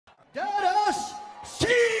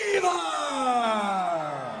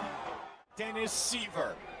Dennis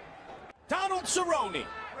Siver. Donald Cerrone.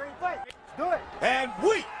 Do it. And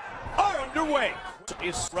we are underway.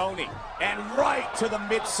 Is Cerrone. And right to the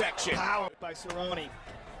midsection. Power by Cerrone.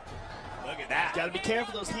 Look at that. Got to be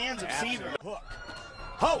careful those hands of Siver. Hook.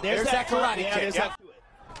 Oh, there's that karate kick. There's that.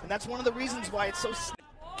 And that's one of the reasons why it's so.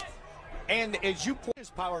 And as you point,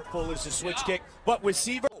 as powerful as the switch kick, but with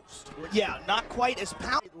Siver. Yeah, not quite as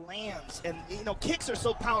powerful. It lands, and you know, kicks are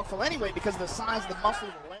so powerful anyway because of the size of the muscle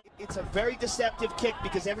of the leg. It's a very deceptive kick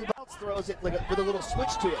because everybody else throws it like with a little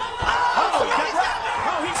switch to it. Oh,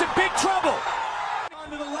 he's in big trouble.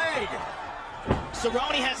 Onto the leg.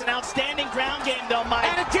 Cerrone has an outstanding ground game though, Mike.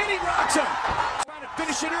 And again he rocks him. Trying to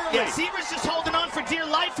finish it early. Yeah, Siver's just holding on for dear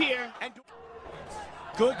life here. And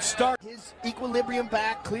good start. His equilibrium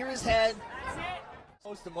back, clear his head.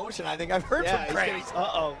 Most emotion I think I've heard from Craig.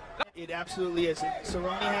 Uh-oh. It absolutely is.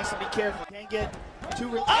 Cerrone has to be careful. Can't get too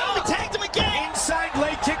real. Oh, he tagged him again! Inside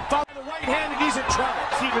leg kick, follow the right hand, and he's in trouble.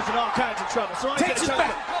 Siver's in all kinds of trouble. Cerrone's Takes gonna it choke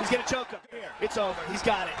back. him. He's gonna choke him. It's over. He's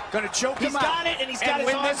got it. Gonna choke him out. He's got it, and he's got his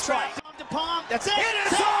arms trapped. Palm to palm. That's it. It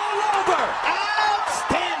is all over.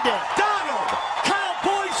 Outstanding. Donald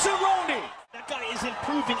Cowboy Cerrone. That guy is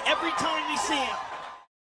improving every time we see him.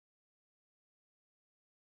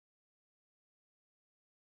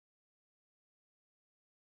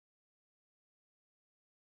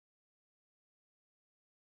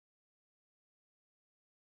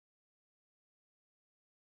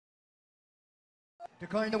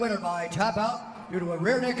 Declaring the winner by tap out due to a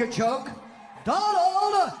rear naked choke,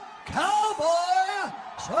 Donald Cowboy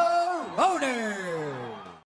Cerrone.